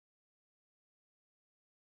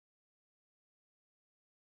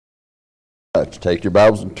much. Take your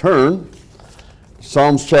Bibles and turn to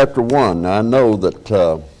Psalms chapter 1. Now, I know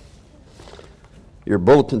that your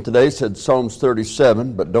bulletin today said Psalms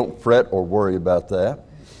 37, but don't fret or worry about that.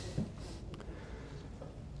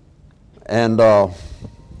 And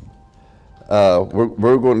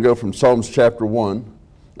we're going to go from Psalms chapter 1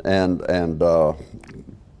 and kind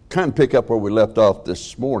of pick up where we left off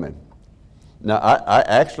this morning. Now, I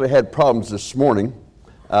actually had problems this morning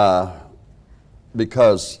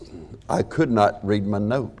because I could not read my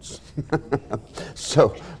notes.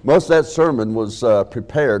 So most of that sermon was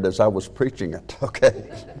prepared as I was preaching it,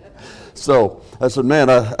 okay? So I said, man,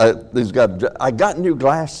 I got new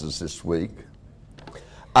glasses this week.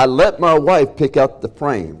 I let my wife pick out the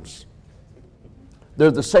frames.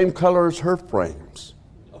 They're the same color as her frames.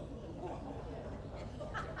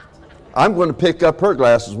 I'm going to pick up her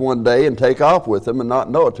glasses one day and take off with them and not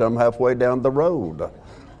know it till I'm halfway down the road.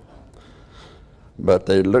 But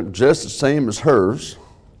they look just the same as hers.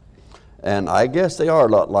 And I guess they are a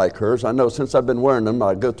lot like hers. I know since I've been wearing them,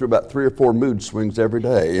 I go through about 3 or 4 mood swings every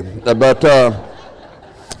day. But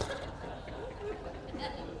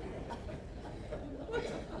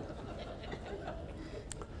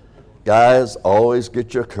guys, always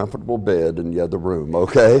get you a comfortable bed in the other room,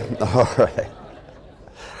 okay? All right.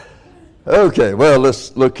 Okay, well,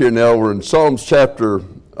 let's look here now. We're in Psalms chapter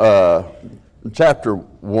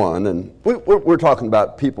 1, and we're talking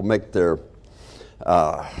about people make their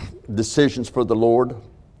decisions for the Lord.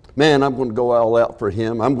 Man, I'm going to go all out for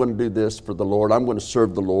Him. I'm going to do this for the Lord. I'm going to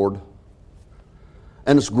serve the Lord.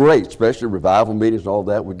 And it's great, especially revival meetings and all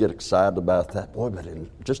that. We get excited about that. Boy, but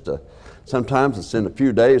in sometimes it's in a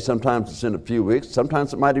few days, sometimes it's in a few weeks,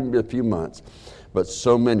 sometimes it might even be a few months. But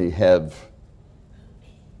so many have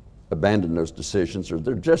abandoned those decisions, or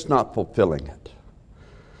they're just not fulfilling it.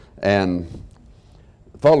 And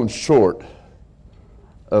fallen short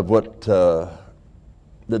of what the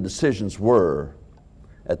decisions were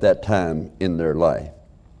at that time in their life.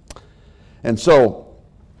 And so,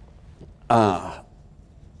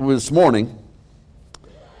 this morning,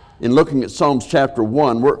 in looking at Psalms chapter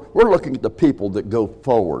 1, we're looking at the people that go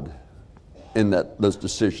forward in those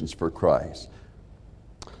decisions for Christ.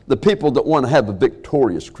 The people that want to have a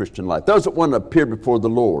victorious Christian life. Those that want to appear before the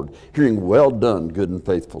Lord, hearing, well done, good and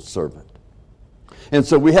faithful servant. And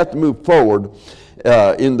so we have to move forward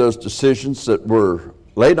in those decisions that were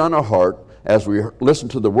laid on our heart as we listen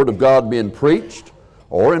to the Word of God being preached,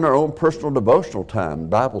 or in our own personal devotional time,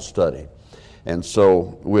 Bible study. And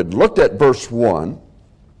so we'd looked at verse 1.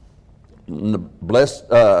 The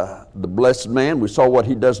blessed man, we saw what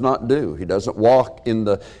he does not do. He doesn't walk in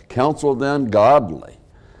the counsel of the ungodly.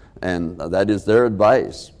 And that is their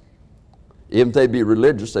advice. Even if they be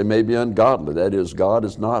religious, they may be ungodly. That is,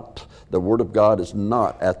 the Word of God is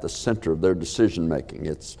not at the center of their decision making.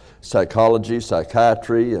 It's psychology,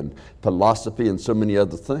 psychiatry, and philosophy, and so many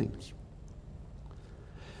other things.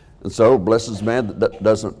 And so, blessed is the man that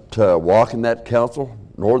doesn't walk in that counsel,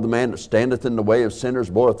 nor the man that standeth in the way of sinners.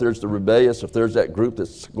 Boy, if there's the rebellious, if there's that group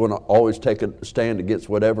that's going to always take a stand against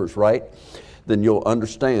whatever is right, then you'll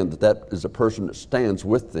understand that is a person that stands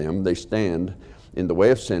with them. They stand in the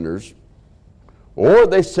way of sinners, or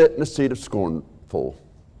they sit in the seat of scornful.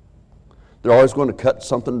 They're always going to cut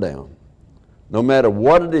something down. No matter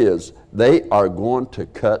what it is, they are going to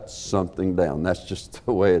cut something down. That's just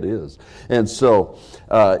the way it is. And so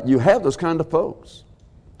you have those kind of folks.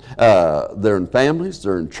 They're in families,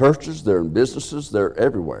 they're in churches, they're in businesses, they're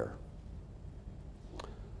everywhere.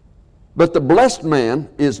 But the blessed man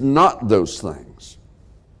is not those things.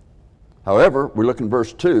 However, we look in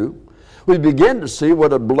verse 2, we begin to see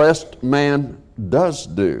what a blessed man does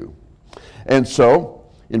do. And so,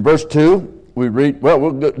 in verse 2, we read,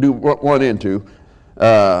 we'll do 1 and 2.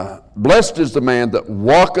 Blessed is the man that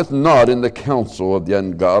walketh not in the counsel of the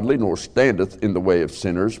ungodly, nor standeth in the way of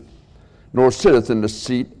sinners, nor sitteth in the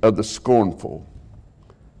seat of the scornful.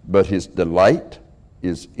 But his delight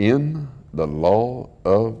is in the law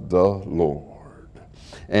of the Lord.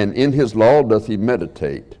 And in his law doth he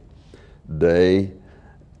meditate day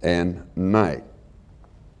and night.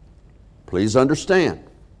 Please understand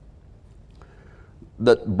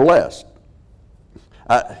that blessed,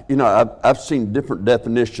 I've seen different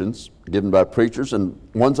definitions given by preachers and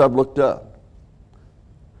ones I've looked up.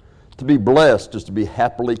 To be blessed is to be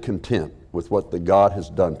happily content with what the God has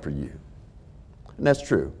done for you. And that's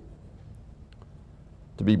true.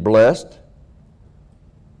 To be blessed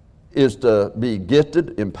is to be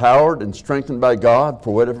gifted, empowered, and strengthened by God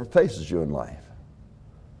for whatever faces you in life.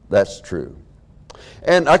 That's true.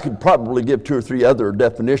 And I could probably give 2 or 3 other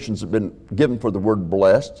definitions that have been given for the word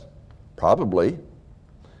blessed. Probably.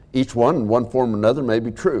 Each one in one form or another may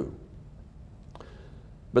be true.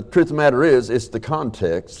 But the truth of the matter is, it's the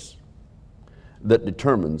context that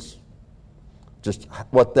determines just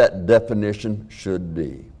what that definition should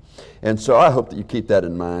be. And so I hope that you keep that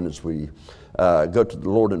in mind as we go to the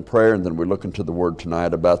Lord in prayer, and then we look into the Word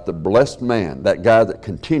tonight about the blessed man, that guy that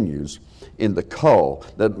continues in the call,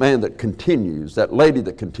 that man that continues, that lady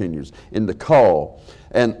that continues in the call,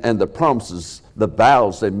 and the promises, the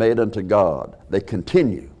vows they made unto God. They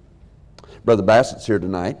continue. Brother Bassett's here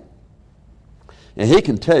tonight, and he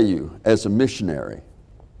can tell you as a missionary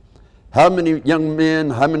how many young men,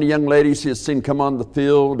 how many young ladies he has seen come on the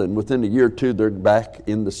field, and within a year or two they're back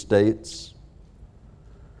in the States.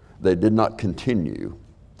 They did not continue.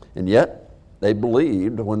 And yet, they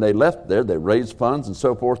believed when they left there, they raised funds and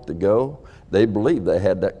so forth to go. They believed they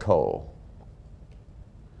had that call.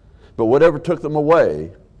 But whatever took them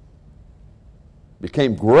away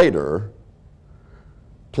became greater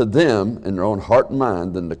to them in their own heart and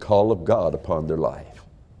mind than the call of God upon their life.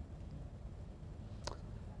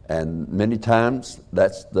 And many times,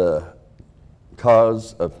 that's the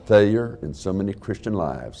cause of failure in so many Christian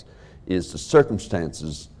lives, is the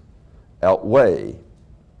circumstances outweigh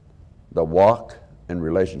the walk and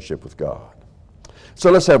relationship with God.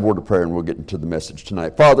 So let's have a word of prayer and we'll get into the message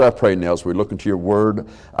tonight. Father, I pray now as we look into your word,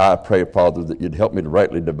 I pray, Father, that you'd help me to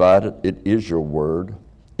rightly divide it. It is your word.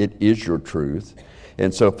 It is your truth.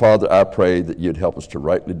 And so, Father, I pray that you'd help us to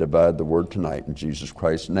rightly divide the word tonight in Jesus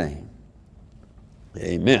Christ's name.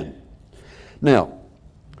 Amen. Now,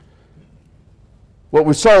 what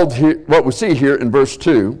we see here in verse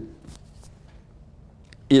 2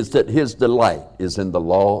 is that his delight is in the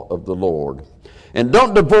law of the Lord. And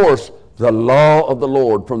don't divorce the law of the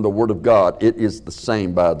Lord from the Word of God. It is the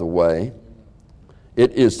same, by the way.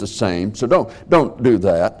 It is the same. So don't do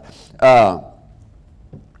that.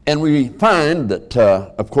 And we find that,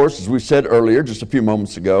 of course, as we said earlier, just a few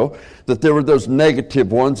moments ago, that there were those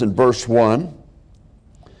negative ones in verse 1.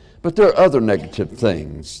 But there are other negative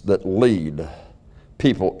things that lead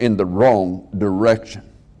people in the wrong direction.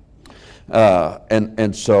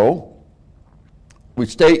 And so we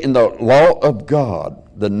stay in the law of God.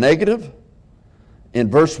 The negative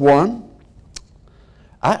in verse 1,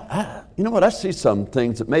 you know what? I see some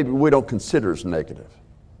things that maybe we don't consider as negative.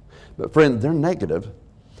 But friend, they're negative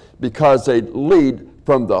because they lead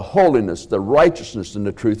from the holiness, the righteousness, and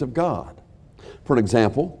the truth of God. For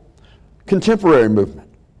example, contemporary movement.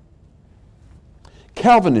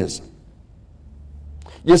 Calvinism.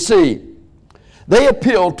 You see, they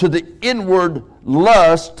appeal to the inward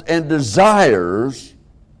lust and desires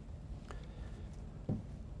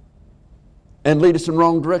and lead us in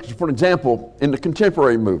wrong direction. For example, in the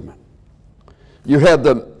contemporary movement, you have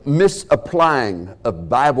the misapplying of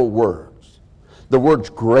Bible words. The words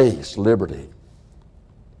grace, liberty.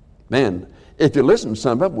 Man, if you listen to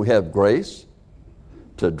some of them, we have grace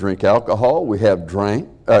to drink alcohol. We have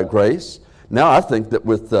grace. Now I think that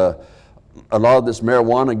with a lot of this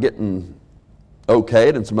marijuana getting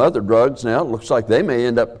okayed and some other drugs now, it looks like they may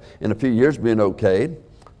end up in a few years being okayed.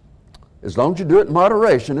 As long as you do it in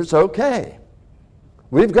moderation, it's okay.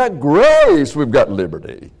 We've got grace, we've got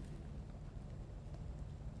liberty.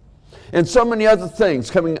 And so many other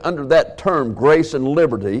things coming under that term, grace and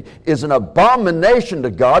liberty, is an abomination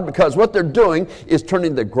to God because what they're doing is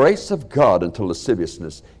turning the grace of God into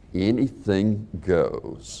lasciviousness. Anything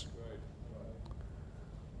goes.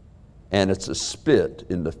 And it's a spit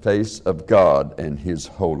in the face of God and His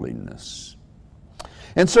holiness.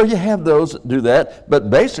 And so you have those that do that, but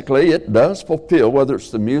basically it does fulfill, whether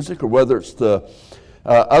it's the music or whether it's the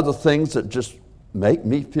other things that just make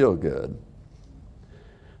me feel good,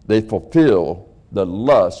 they fulfill the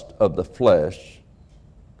lust of the flesh,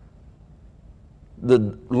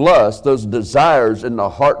 the lust, those desires in the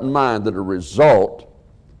heart and mind that are a result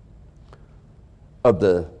of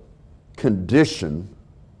the condition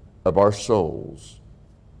of our souls.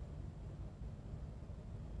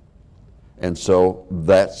 And so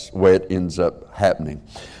that's where it ends up happening.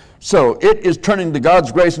 So it is turning to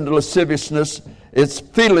God's grace into lasciviousness. It's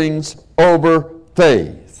feelings over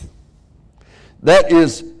faith. That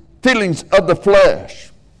is feelings of the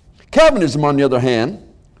flesh. Calvinism, on the other hand,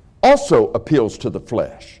 also appeals to the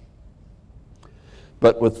flesh.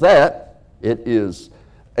 But with that, it is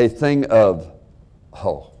a thing of,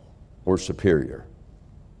 we're superior.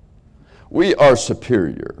 We are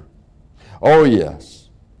superior. Oh, yes.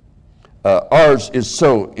 Ours is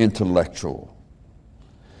so intellectual.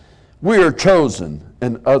 We are chosen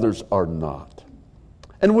and others are not.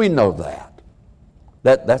 And we know that.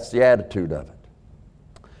 That's the attitude of it.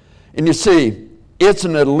 And you see, it's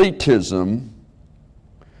an elitism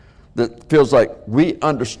that feels like we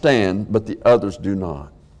understand, but the others do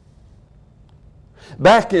not.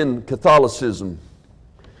 Back in Catholicism,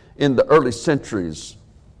 in the early centuries,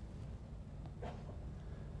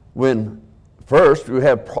 when first we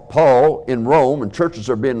have Paul in Rome and churches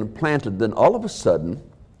are being planted, then all of a sudden,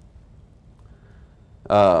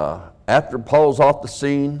 after Paul's off the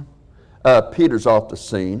scene, Peter's off the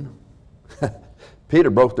scene. Peter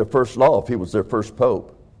broke their first law if he was their first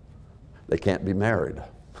pope. They can't be married.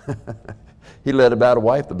 He led about a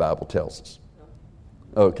wife, the Bible tells us.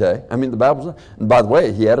 Okay? I mean, the Bible, and by the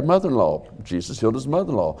way, he had a mother-in-law. Jesus healed his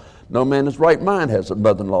mother-in-law. No man in his right mind has a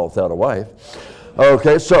mother-in-law without a wife.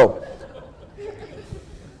 Okay, so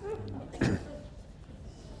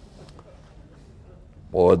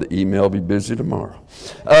boy, the email will be busy tomorrow.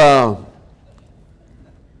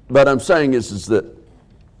 But I'm saying is that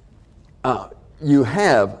you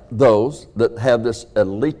have those that have this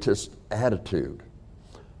elitist attitude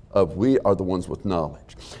of we are the ones with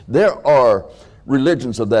knowledge. There are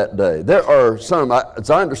religions of that day. There are some, as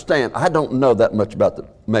I understand, I don't know that much about the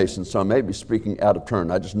Masons, so I may be speaking out of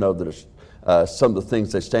turn. I just know that some of the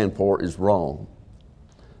things they stand for is wrong.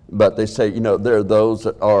 But they say, there are those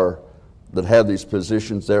that have these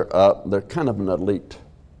positions. They're kind of an elite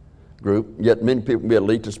group. Yet many people can be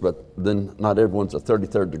elitists, but then not everyone's a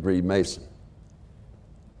 33rd degree Mason.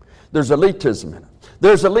 There's elitism in it.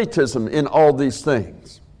 There's elitism in all these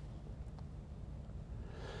things.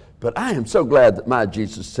 But I am so glad that my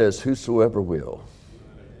Jesus says, whosoever will.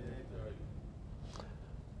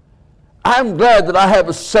 I'm glad that I have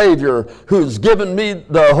a Savior who's given me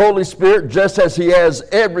the Holy Spirit just as He has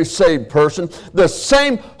every saved person. The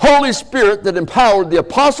same Holy Spirit that empowered the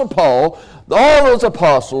Apostle Paul, all those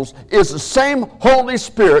apostles, is the same Holy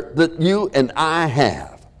Spirit that you and I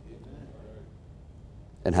have.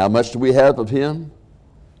 And how much do we have of Him?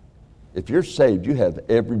 If you're saved, you have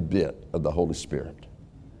every bit of the Holy Spirit.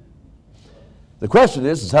 The question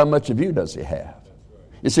is how much of you does He have?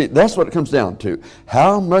 You see, that's what it comes down to.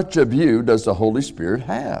 How much of you does the Holy Spirit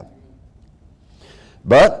have?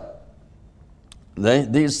 But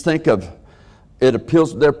these think of, it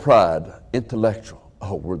appeals to their pride, intellectual.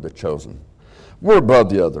 Oh, we're the chosen. We're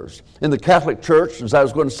above the others. In the Catholic Church, as I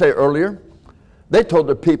was going to say earlier, they told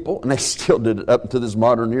their people, and they still did it up to this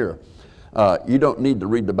modern era, you don't need to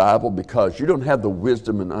read the Bible because you don't have the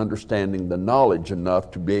wisdom and understanding, the knowledge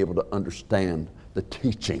enough to be able to understand the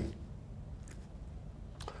teaching.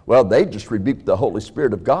 Well, they just rebuked the Holy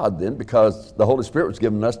Spirit of God then, because the Holy Spirit was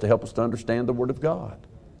given us to help us to understand the Word of God.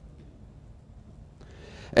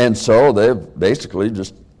 And so they've basically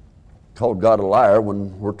just called God a liar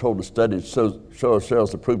when we're told to study to show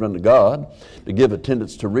ourselves approved unto God, to give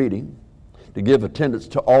attendance to reading, to give attendance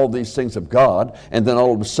to all these things of God, and then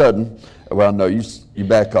all of a sudden, well, no, you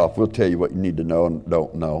back off. We'll tell you what you need to know and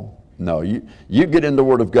don't know. No, you get in the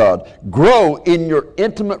Word of God. Grow in your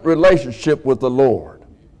intimate relationship with the Lord.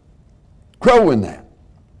 Grow in that.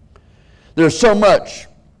 There's so much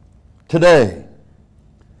today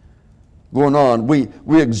going on. We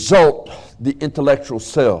exalt the intellectual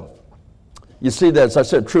self. You see that, as I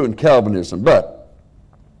said, true in Calvinism, but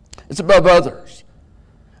it's above others.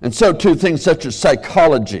 And so too things such as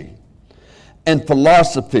psychology and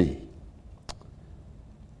philosophy.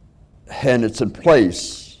 And it's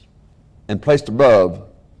placed above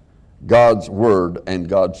God's Word and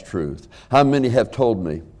God's truth. How many have told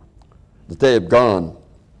me that they have gone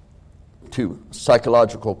to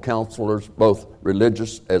psychological counselors, both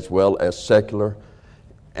religious as well as secular,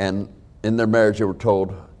 and in their marriage they were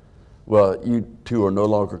told, well, you two are no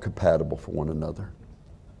longer compatible for one another.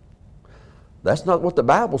 That's not what the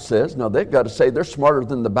Bible says. No, they've got to say they're smarter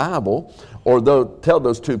than the Bible, or they'll tell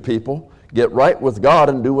those two people, get right with God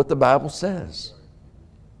and do what the Bible says.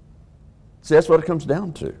 See, that's what it comes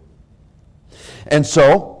down to. And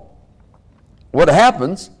so, what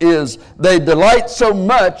happens is they delight so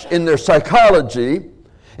much in their psychology,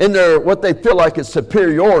 in their what they feel like is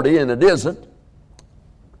superiority, and it isn't,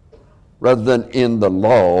 rather than in the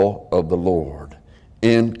law of the Lord,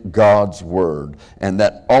 in God's Word. And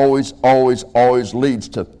that always, always, always leads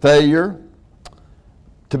to failure,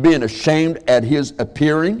 to being ashamed at His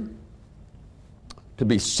appearing, to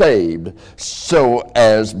be saved so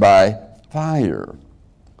as by fire.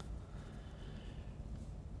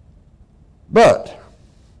 But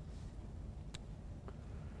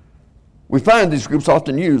we find these groups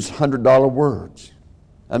often use $100 words.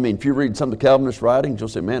 I mean, if you read some of the Calvinist writings, you'll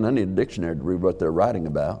say, man, I need a dictionary to read what they're writing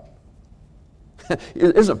about.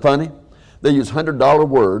 Isn't it funny? They use $100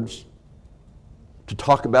 words to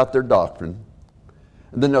talk about their doctrine,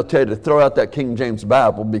 and then they'll tell you to throw out that King James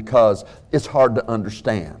Bible because it's hard to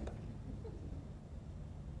understand.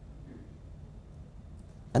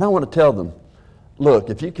 And I want to tell them,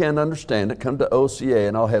 look, if you can't understand it, come to OCA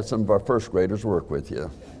and I'll have some of our first graders work with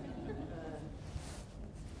you.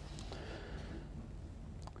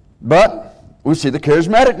 But we see the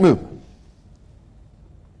charismatic movement.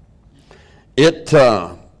 It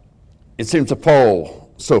seems to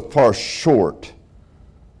fall so far short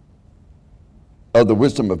of the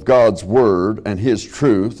wisdom of God's Word and His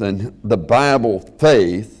truth and the Bible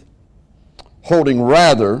faith, holding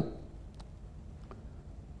rather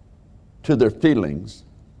to their feelings,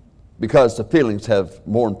 because the feelings have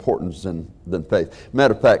more importance than faith.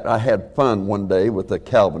 Matter of fact, I had fun one day with a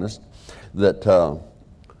Calvinist that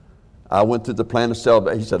I went through the plan of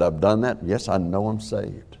salvation. He said, I've done that. Yes, I know I'm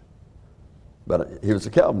saved. But he was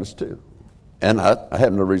a Calvinist too. And I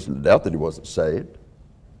have no reason to doubt that he wasn't saved.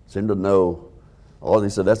 Seemed to know. Oh,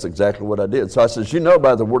 he said, that's exactly what I did. So I said, you know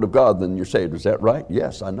by the Word of God, then you're saved. Is that right?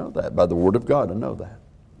 Yes, I know that. By the Word of God, I know that.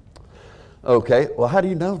 Okay, well, how do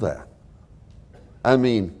you know that? I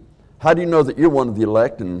mean, how do you know that you're one of the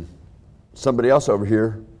elect and somebody else over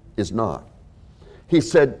here is not? He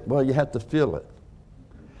said, well, you have to feel it.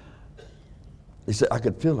 He said, I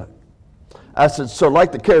could feel it. I said, so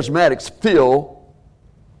like the charismatics feel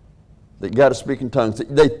that you got to speak in tongues.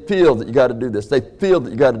 They feel that you got to do this. They feel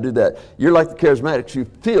that you got to do that. You're like the charismatics. You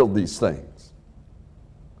feel these things.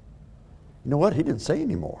 You know what? He didn't say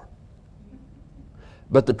anymore.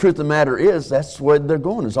 But the truth of the matter is, that's where they're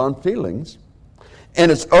going, is on feelings.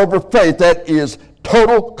 And it's over faith. That is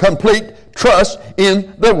total, complete trust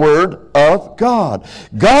in the Word of God.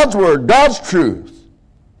 God's Word, God's truth,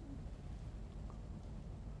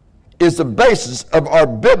 is the basis of our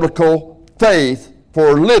biblical faith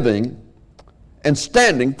for living and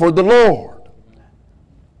standing for the Lord.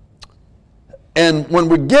 And when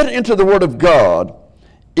we get into the Word of God,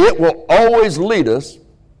 it will always lead us,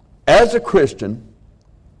 as a Christian,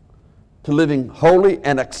 to living holy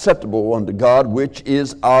and acceptable unto God, which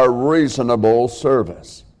is our reasonable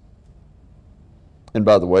service. And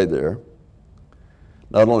by the way there,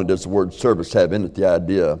 not only does the word service have in it the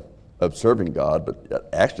idea of serving God, but it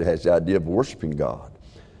actually has the idea of worshiping God.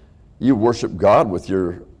 You worship God with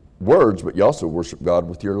your words, but you also worship God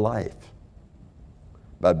with your life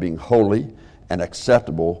by being holy and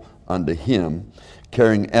acceptable unto Him,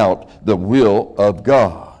 carrying out the will of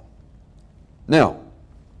God. Now,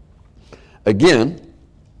 again,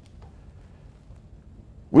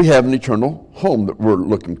 we have an eternal home that we're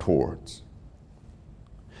looking towards.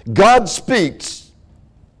 God speaks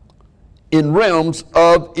in realms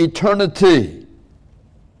of eternity.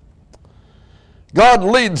 God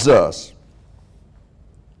leads us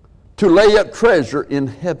to lay up treasure in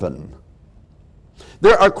heaven.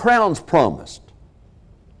 There are crowns promised.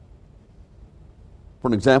 For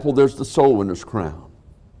an example, there's the soul winner's crown.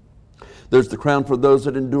 There's the crown for those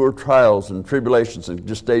that endure trials and tribulations and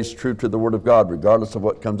just stays true to the Word of God regardless of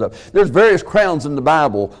what comes up. There's various crowns in the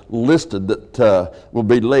Bible listed that will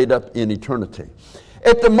be laid up in eternity.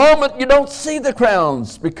 At the moment, you don't see the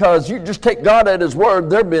crowns because you just take God at His word.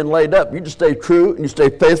 They're being laid up. You just stay true and you stay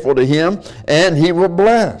faithful to Him, and He will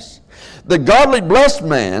bless. The godly blessed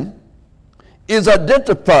man is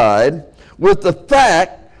identified with the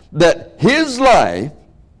fact that his life,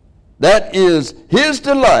 that is his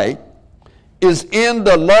delight, is in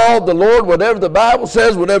the law of the Lord. Whatever the Bible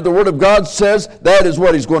says, whatever the Word of God says, that is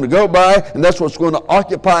what he's going to go by, and that's what's going to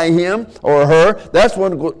occupy him or her. That's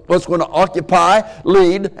what's going to occupy,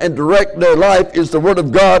 lead, and direct their life is the Word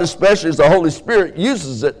of God, especially as the Holy Spirit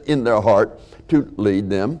uses it in their heart to lead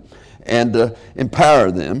them and to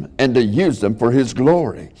empower them and to use them for His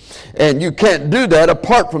glory. And you can't do that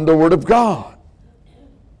apart from the Word of God.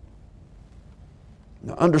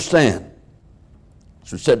 Now understand,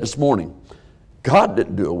 as we said this morning, God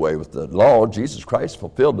didn't do away with the law. Jesus Christ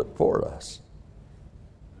fulfilled it for us.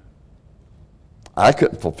 I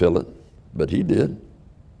couldn't fulfill it, but He did.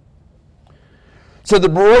 So the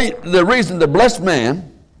reason the blessed man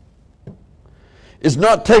is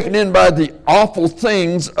not taken in by the awful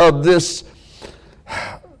things of this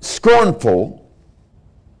scornful,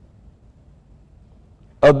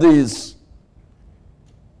 of these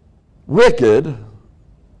wicked,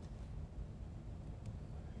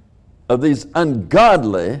 of these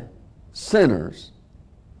ungodly sinners,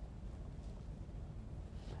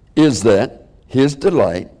 is that his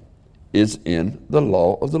delight is in the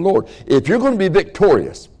law of the Lord. If you're going to be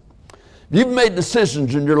victorious, if you've made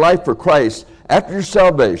decisions in your life for Christ after your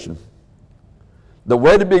salvation, the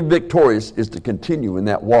way to be victorious is to continue in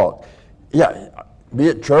that walk. Yeah, be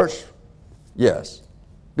at church, yes.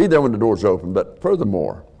 Be there when the doors open, but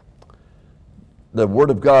furthermore, the Word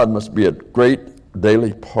of God must be a great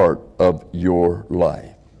daily part of your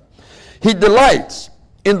life. He delights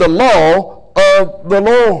in the law of the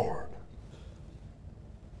Lord.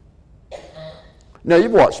 Now,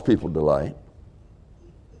 you've watched people delight.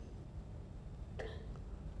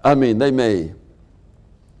 I mean, they may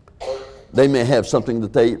have something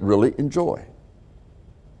that they really enjoy.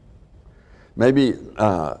 Maybe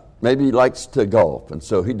he likes to golf, and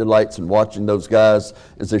so he delights in watching those guys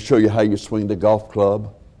as they show you how you swing the golf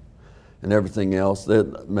club and everything else.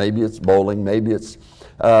 Maybe it's bowling. Maybe it's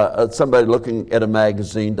somebody looking at a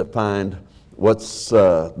magazine to find what's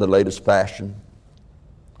the latest fashion.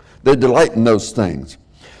 They delight in those things.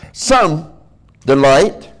 Some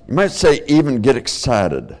delight, you might say even get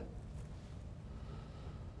excited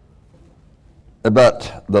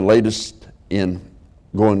about the latest in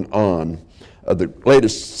going on, the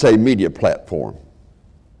latest, say, media platform.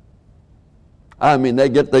 I mean, they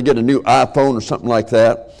get a new iPhone or something like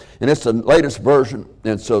that, and it's the latest version,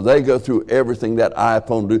 and so they go through everything that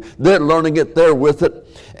iPhone do. They're learning it, they're with it,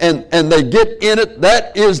 and they get in it.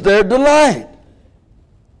 That is their delight.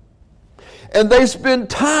 And they spend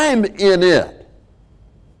time in it.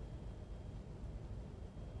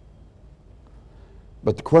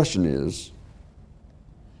 But the question is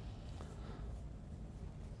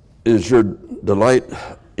your delight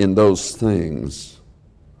in those things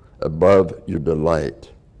above your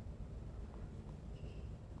delight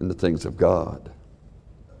in the things of God?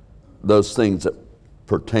 Those things that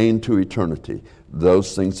pertain to eternity,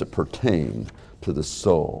 those things that pertain to the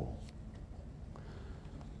soul.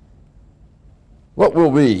 What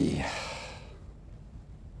will we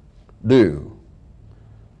do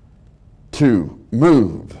to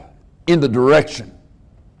move in the direction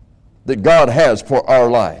that God has for our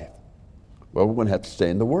life? Well, we're going to have to stay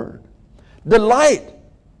in the Word. Delight.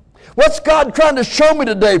 What's God trying to show me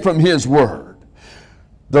today from His Word?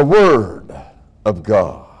 The Word of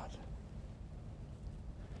God.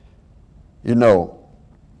 You know,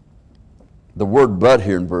 the word but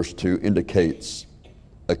here in verse 2 indicates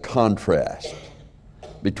a contrast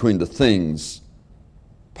between the things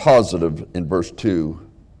positive in verse 2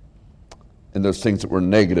 and those things that were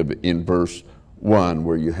negative in verse 1,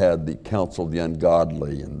 where you had the counsel of the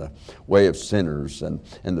ungodly and the way of sinners and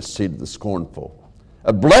the seed of the scornful.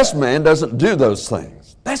 A blessed man doesn't do those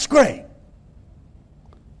things. That's great.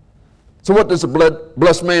 So what does a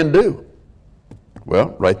blessed man do?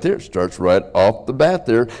 Well, right there, it starts right off the bat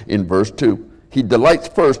there in verse 2. He delights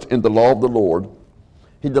first in the law of the Lord.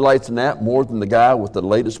 He delights in that more than the guy with the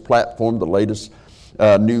latest platform, the latest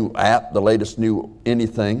new app, the latest new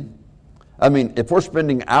anything. I mean, if we're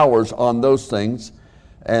spending hours on those things,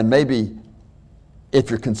 and maybe if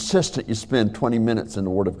you're consistent, you spend 20 minutes in the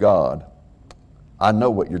Word of God, I know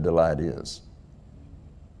what your delight is.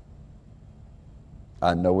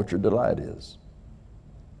 I know what your delight is.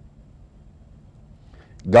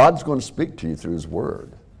 God's going to speak to you through His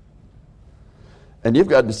Word. And you've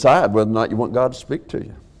got to decide whether or not you want God to speak to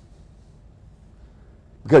you.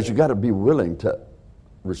 Because you've got to be willing to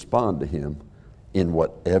respond to Him in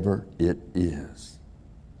whatever it is.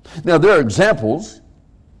 Now, there are examples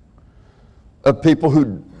of people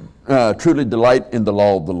who truly delight in the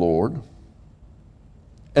law of the Lord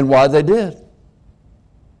and why they did.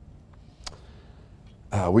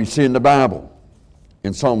 We see in the Bible,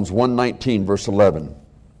 in Psalms 119, verse 11,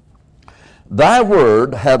 Thy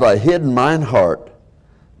word have I hid in mine heart,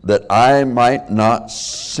 that I might not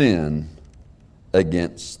sin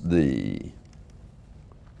against Thee.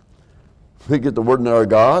 We get the word in our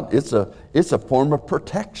God, it's a form of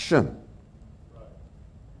protection.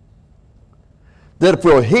 That if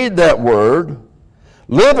we'll heed that word,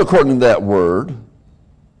 live according to that word,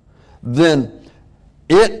 then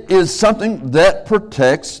it is something that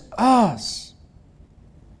protects us.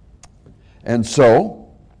 And so,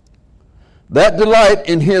 that delight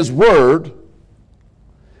in His Word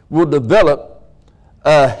will develop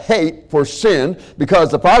a hate for sin,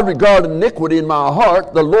 because if I regard iniquity in my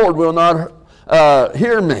heart, the Lord will not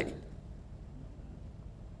hear me.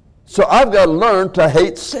 So I've got to learn to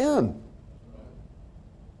hate sin.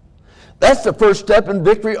 That's the first step in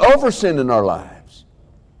victory over sin in our lives.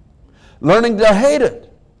 Learning to hate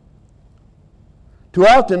it. Too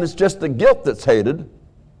often it's just the guilt that's hated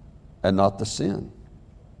and not the sin.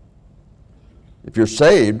 If you're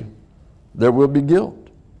saved, there will be guilt.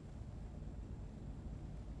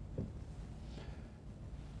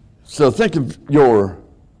 So think of your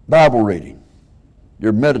Bible reading,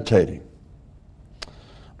 your meditating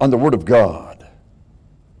on the Word of God.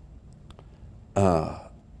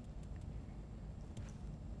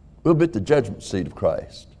 We'll be at the judgment seat of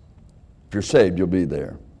Christ. If you're saved, you'll be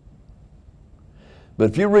there. But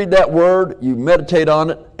if you read that word, you meditate on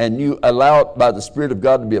it, and you allow it by the Spirit of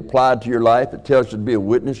God to be applied to your life, it tells you to be a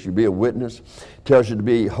witness, you be a witness. It tells you to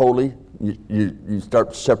be holy. You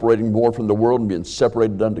start separating more from the world and being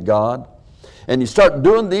separated unto God. And you start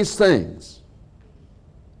doing these things.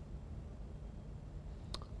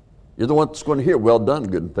 You're the one that's going to hear, well done,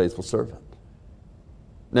 good and faithful servant.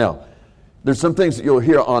 Now, there's some things that you'll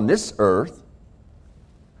hear on this earth.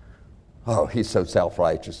 Oh, he's so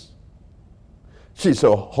self-righteous. She's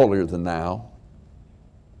so holier than thou.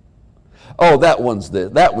 Oh, that one's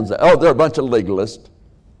this, that one's that. Oh, they're a bunch of legalists.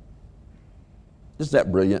 Isn't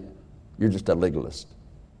that brilliant? You're just a legalist.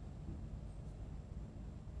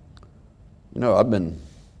 You know,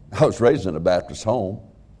 I was raised in a Baptist home.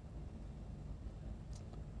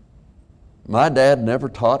 My dad never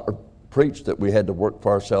taught or preached that we had to work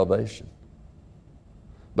for our salvation.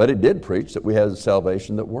 But he did preach that we have a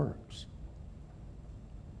salvation that works.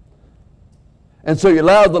 And so you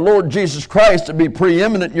allow the Lord Jesus Christ to be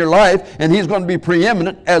preeminent in your life, and He's going to be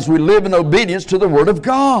preeminent as we live in obedience to the Word of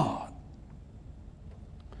God.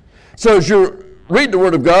 So as you read the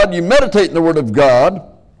Word of God, you meditate in the Word of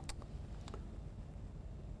God,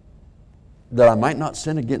 that I might not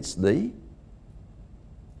sin against Thee.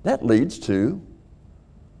 That leads to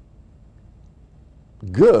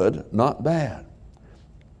good, not bad.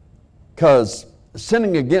 Because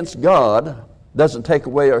sinning against God doesn't take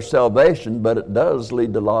away our salvation, but it does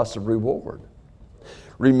lead to loss of reward.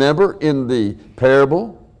 Remember in the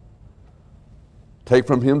parable, take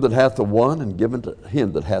from him that hath the one and give unto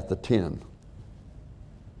him that hath the 10.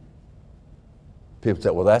 People say,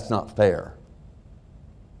 well, that's not fair.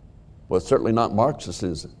 Well, it's certainly not Marxist,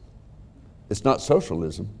 is it? It's not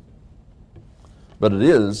socialism. But it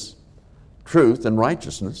is truth and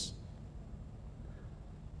righteousness.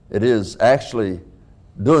 It is actually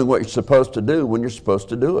doing what you're supposed to do when you're supposed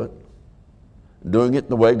to do it. Doing it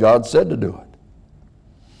the way God said to do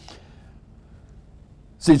it.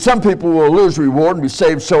 See, some people will lose reward and be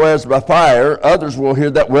saved so as by fire. Others will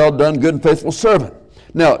hear that well done, good and faithful servant.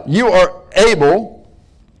 Now, you are able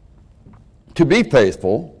to be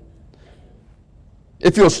faithful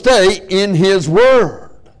if you'll stay in His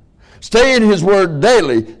Word. Stay in His Word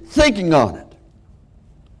daily, thinking on it.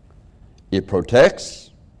 It protects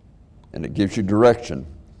and it gives you direction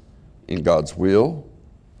in God's will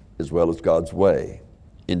as well as God's way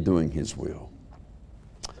in doing His will.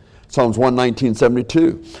 Psalms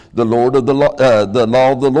 119:72, the law of the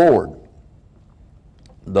Lord.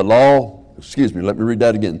 Let me read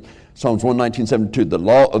that again. Psalms 119:72, the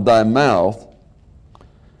law of thy mouth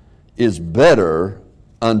is better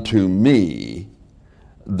unto me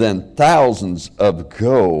than thousands of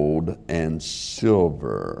gold and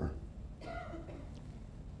silver.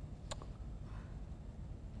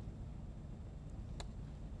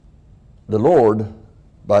 The Lord,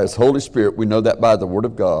 by His Holy Spirit, we know that by the Word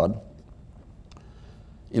of God,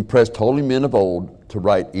 impressed holy men of old to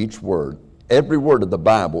write each word. Every word of the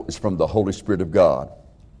Bible is from the Holy Spirit of God.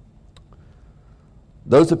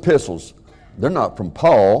 Those epistles, they're not from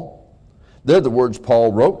Paul. They're the words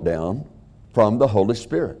Paul wrote down from the Holy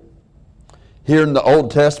Spirit. Here in the Old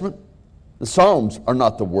Testament, the Psalms are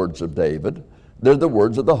not the words of David. They're the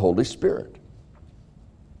words of the Holy Spirit.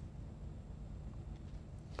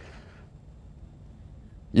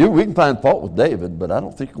 We can find fault with David, but I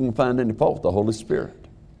don't think we can find any fault with the Holy Spirit.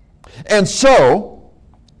 And so,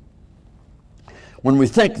 when we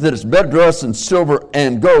think that it's better to us than silver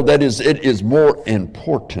and gold, that is, it is more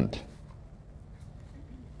important.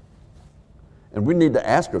 And we need to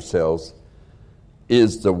ask ourselves,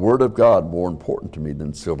 is the Word of God more important to me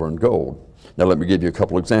than silver and gold? Now let me give you a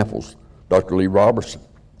couple examples. Dr. Lee Roberson.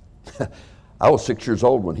 I was 6 years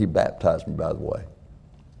old when he baptized me, by the way.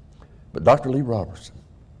 But Dr. Lee Roberson,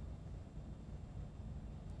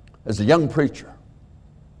 as a young preacher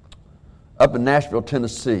up in Nashville,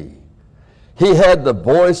 Tennessee, he had the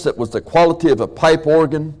voice that was the quality of a pipe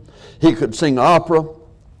organ. He could sing opera,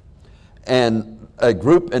 and a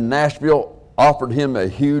group in Nashville offered him a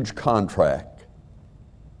huge contract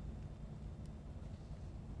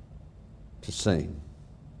to sing,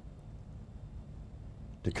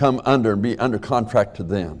 to come under and be under contract to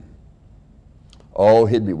them. Oh,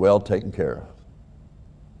 he'd be well taken care of.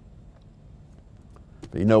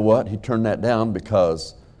 But you know what? He turned that down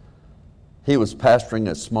because he was pastoring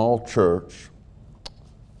a small church,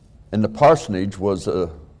 and the parsonage was a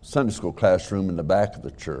Sunday school classroom in the back of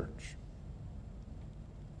the church.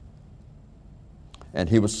 And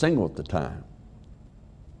he was single at the time.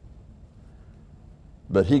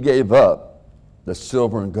 But he gave up the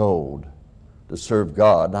silver and gold to serve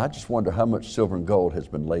God. And I just wonder how much silver and gold has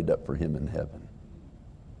been laid up for him in heaven.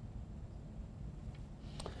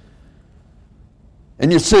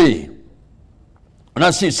 And you see, when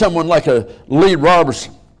I see someone like a Lee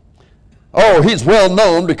Roberson, oh, he's well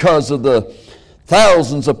known because of the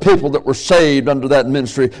thousands of people that were saved under that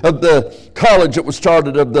ministry, of the college that was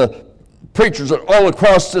started, of the preachers all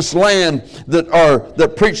across this land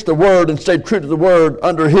that preached the Word and stayed true to the Word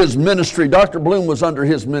under his ministry. Dr. Bloom was under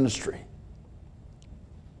his ministry.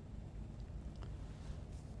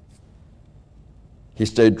 He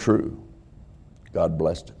stayed true. God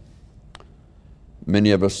blessed him.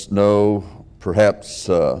 Many of us know perhaps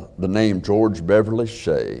the name George Beverly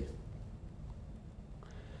Shea.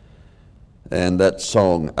 And that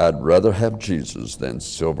song, I'd rather have Jesus than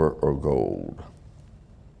silver or gold.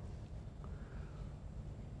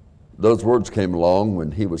 Those words came along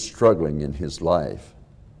when he was struggling in his life.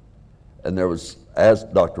 And there was, as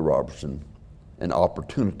Dr. Robertson, an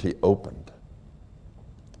opportunity opened.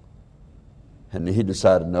 And he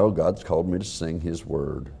decided, no, God's called me to sing his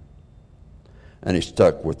word. And he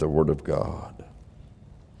stuck with the word of God.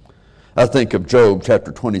 I think of Job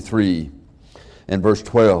chapter 23 and verse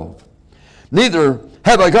 12. Neither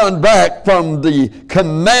have I gone back from the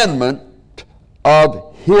commandment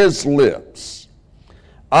of his lips.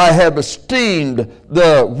 I have esteemed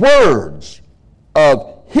the words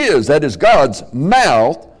of his, that is God's,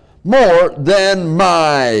 mouth more than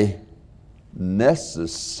my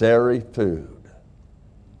necessary food.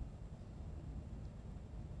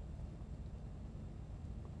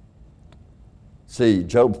 See,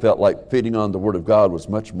 Job felt like feeding on the Word of God was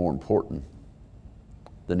much more important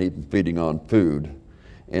than even feeding on food.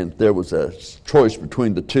 And if there was a choice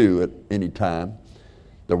between the two at any time,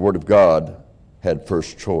 the Word of God had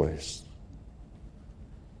first choice.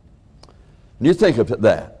 And you think of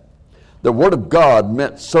that. The Word of God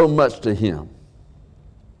meant so much to him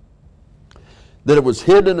that it was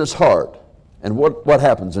hid in his heart. And what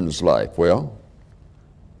happens in his life? Well,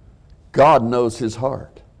 God knows his heart.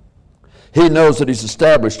 He knows that he's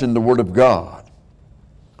established in the Word of God.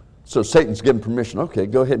 So Satan's given permission. Okay,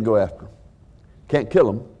 go ahead and go after him. Can't kill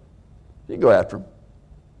him. You can go after him.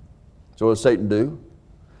 So what does Satan do?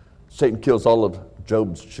 Satan kills all of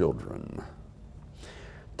Job's children.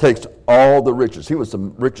 Takes all the riches. He was the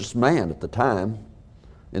richest man at the time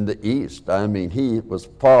in the East. I mean, he was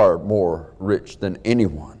far more rich than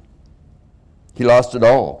anyone. He lost it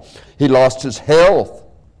all. He lost his health.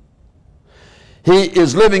 He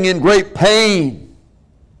is living in great pain.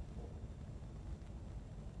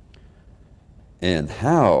 And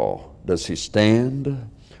how does he stand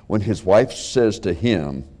when his wife says to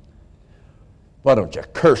him, why don't you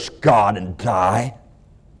curse God and die?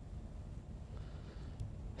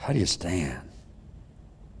 How do you stand?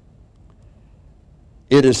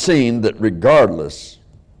 It is seen that regardless,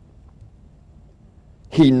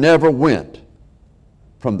 he never went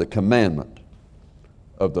from the commandment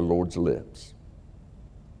of the Lord's lips.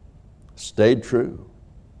 Stayed true.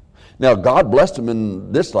 Now, God blessed him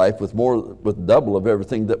in this life with double of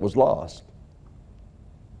everything that was lost.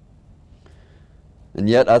 And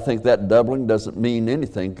yet, I think that doubling doesn't mean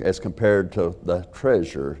anything as compared to the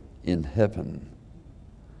treasure in heaven.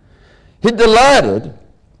 He delighted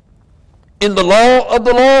in the law of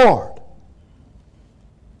the Lord.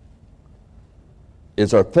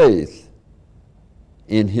 Is our faith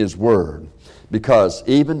in his word? Because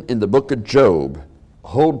even in the book of Job,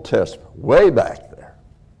 Old Testament, way back there,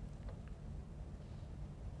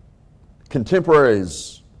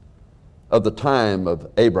 contemporaries of the time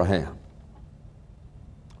of Abraham,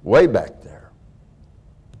 way back there,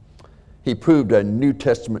 he proved a New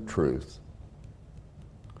Testament truth.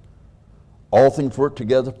 All things work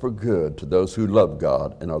together for good to those who love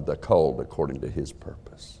God and are called according to his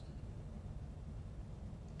purpose.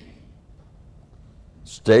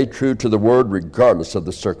 Stay true to the word regardless of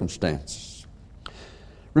the circumstances.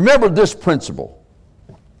 Remember this principle.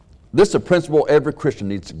 This is a principle every Christian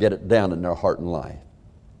needs to get it down in their heart and life.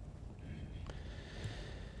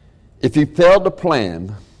 If you fail to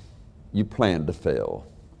plan, you plan to fail.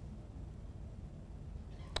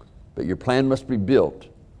 But your plan must be built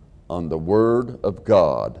on the Word of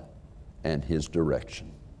God and his direction.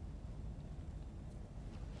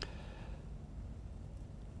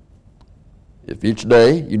 If each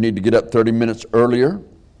day you need to get up 30 minutes earlier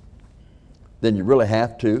than you really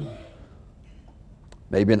have to,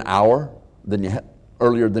 maybe an hour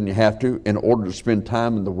earlier than you have to, in order to spend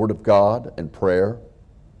time in the Word of God and prayer,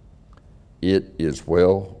 it is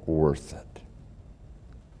well worth it.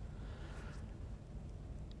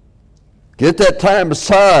 Get that time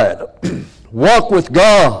aside. Walk with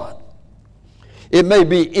God. It may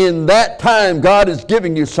be in that time God is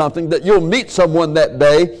giving you something that you'll meet someone that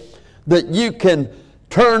day that you can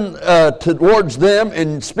turn towards them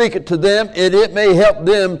and speak it to them, and it may help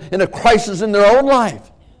them in a crisis in their own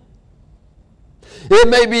life. It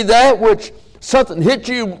may be that which something hit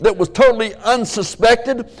you that was totally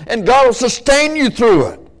unsuspected, and God will sustain you through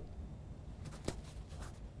it.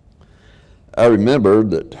 I remember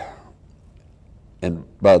that, and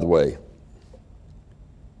by the way,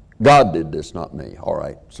 God did this, not me, all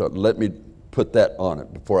right? So let me put that on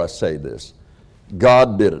it before I say this.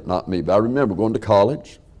 God did it, not me. But I remember going to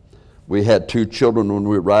college. We had 2 children when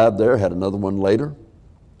we arrived there, had another one later.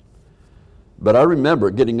 But I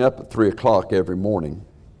remember getting up at 3 o'clock every morning,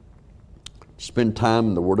 spend time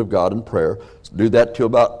in the Word of God and prayer, do that till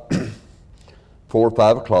about 4 or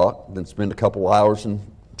 5 o'clock, then spend a couple hours in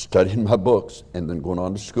studying my books, and then going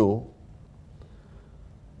on to school.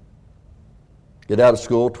 Get out of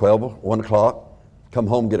school, 12 or 1 o'clock, come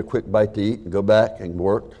home, get a quick bite to eat, and go back and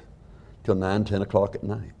work till 9, 10 o'clock at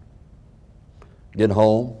night. Get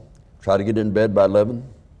home, try to get in bed by 11,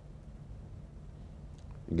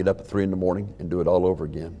 and get up at 3 in the morning and do it all over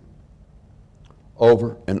again.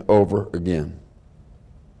 Over and over again.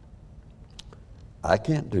 I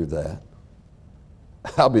can't do that.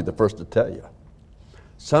 I'll be the first to tell you.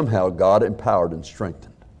 Somehow God empowered and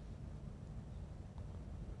strengthened.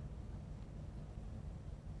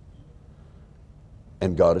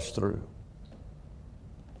 And God is through.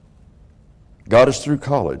 God is through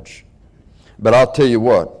college. But I'll tell you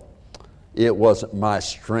what, it wasn't my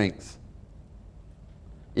strength.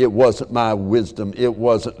 It wasn't my wisdom. It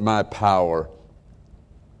wasn't my power.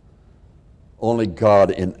 Only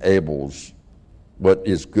God enables what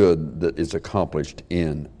is good that is accomplished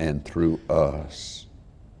in and through us.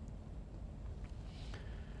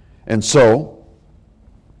 And so,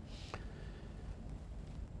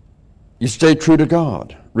 you stay true to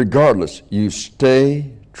God. Regardless, you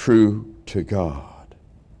stay true to God.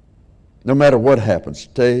 No matter what happens,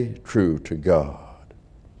 stay true to God.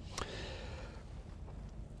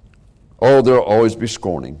 Oh, there'll always be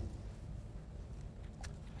scorning.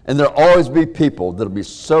 And there'll always be people that'll be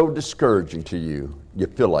so discouraging to you, you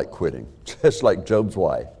feel like quitting. Just like Job's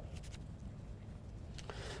wife.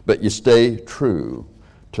 But you stay true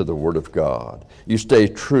to the Word of God. You stay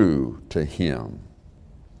true to Him.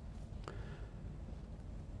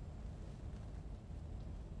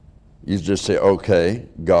 You just say, okay,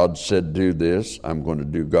 God said do this. I'm going to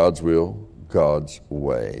do God's will, God's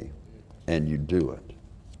way. And you do it.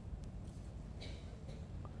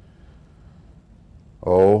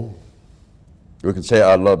 Oh, we can say,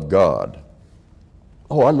 I love God.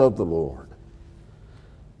 Oh, I love the Lord.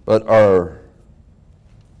 But are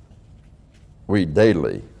we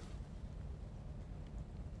daily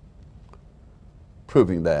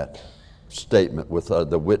proving that statement with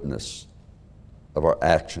the witness of our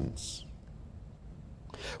actions?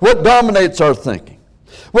 What dominates our thinking?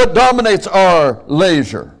 What dominates our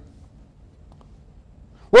leisure?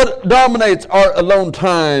 What dominates our alone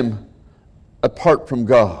time apart from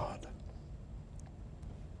God?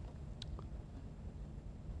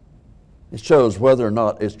 It shows whether or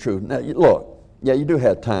not it's true. Now, look, yeah, you do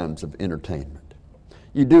have times of entertainment.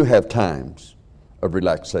 You do have times of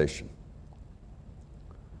relaxation.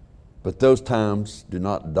 But those times do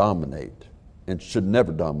not dominate and should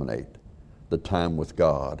never dominate the time with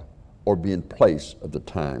God or be in place of the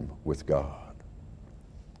time with God.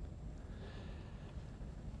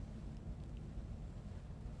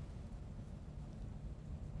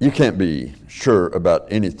 You can't be sure about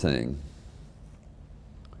anything,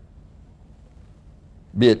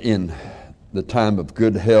 be it in the time of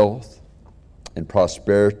good health and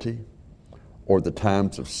prosperity or the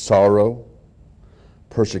times of sorrow,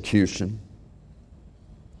 persecution.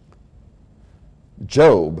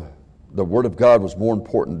 Job, the Word of God was more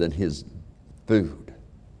important than his food.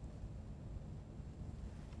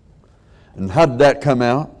 And how did that come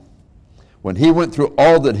out? When he went through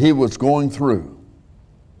all that he was going through,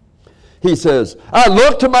 he says, I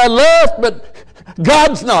look to my left, but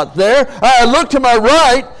God's not there. I look to my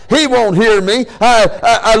right, He won't hear me.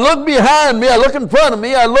 I look behind me, I look in front of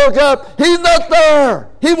me, I look up, He's not there.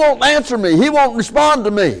 He won't answer me. He won't respond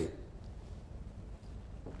to me.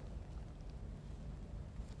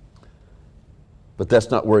 But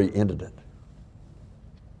that's not where he ended it.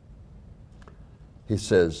 He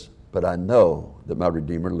says, but I know that my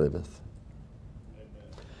Redeemer liveth.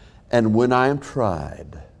 Amen. And when I am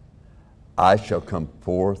tried, I shall come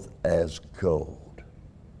forth as gold.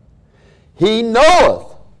 He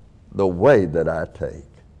knoweth the way that I take.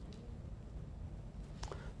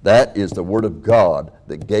 That is the Word of God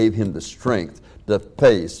that gave him the strength to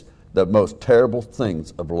face the most terrible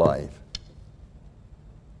things of life.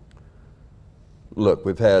 Look,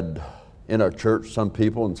 we've had in our church, some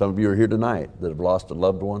people, and some of you are here tonight, that have lost a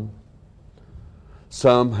loved one.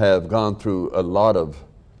 Some have gone through a lot of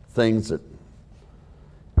things that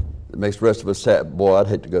makes the rest of us sad. Boy, I'd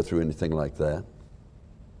hate to go through anything like that.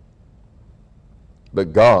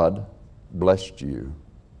 But God blessed you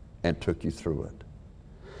and took you through it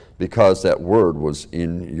because that word was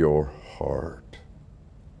in your heart.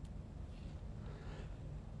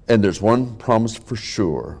 And there's one promise for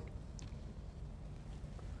sure.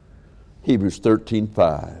 Hebrews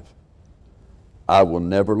 13:5. I will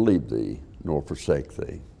never leave thee nor forsake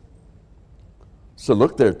thee. So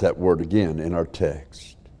look there at that word again in our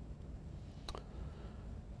text.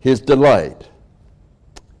 His delight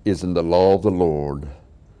is in the law of the Lord,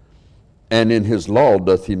 and in his law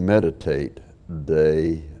doth he meditate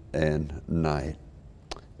day and night.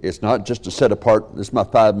 It's not just to set apart, this is my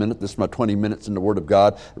 5 minutes, this is my 20 minutes in the Word of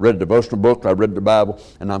God. I read a devotional book, I read the Bible,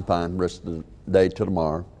 and I'm fine the rest of the day till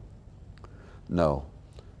tomorrow. No.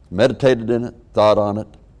 Meditated in it, thought on it,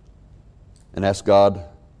 and asked God,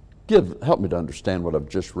 help me to understand what I've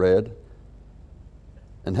just read,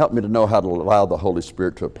 and help me to know how to allow the Holy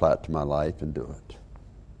Spirit to apply it to my life and do it.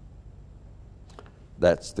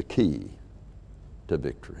 That's the key to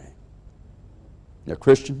victory. Now,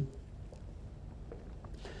 Christian,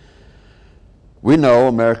 we know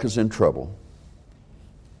America's in trouble.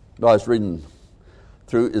 I was reading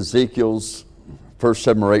through Ezekiel's first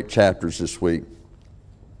 7 or 8 chapters this week.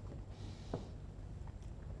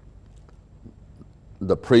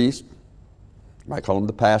 The priest, you might call them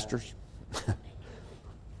the pastors,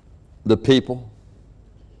 the people,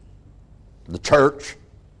 the church,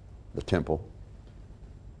 the temple.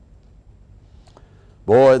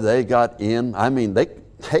 Boy, they got in. I mean,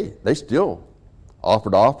 they still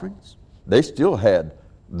offered offerings. They still had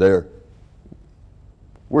their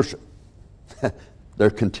worship, their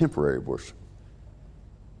contemporary worship.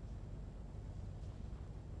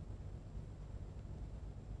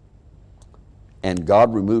 And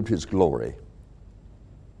God removed his glory.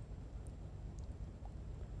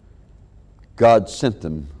 God sent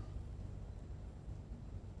them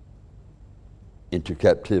into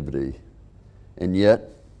captivity. And yet,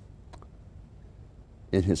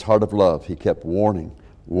 in his heart of love, he kept warning,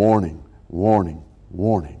 warning, warning,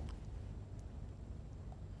 warning.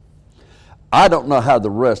 I don't know how the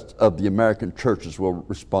rest of the American churches will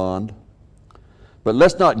respond, but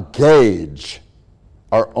let's not gauge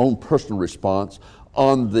our own personal response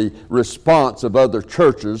on the response of other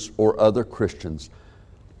churches or other Christians.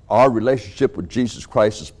 Our relationship with Jesus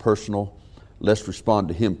Christ is personal. Let's respond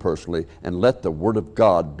to him personally, and let the Word of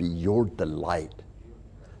God be your delight.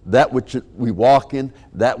 That which we walk in,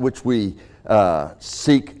 that which we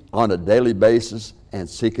seek on a daily basis, and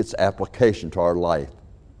seek its application to our life,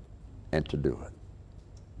 and to do it.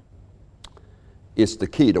 It's the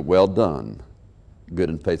key to well done, good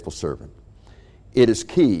and faithful servant. It is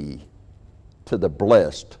key to the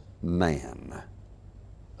blessed man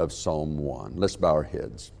of Psalm 1. Let's bow our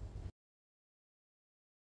heads.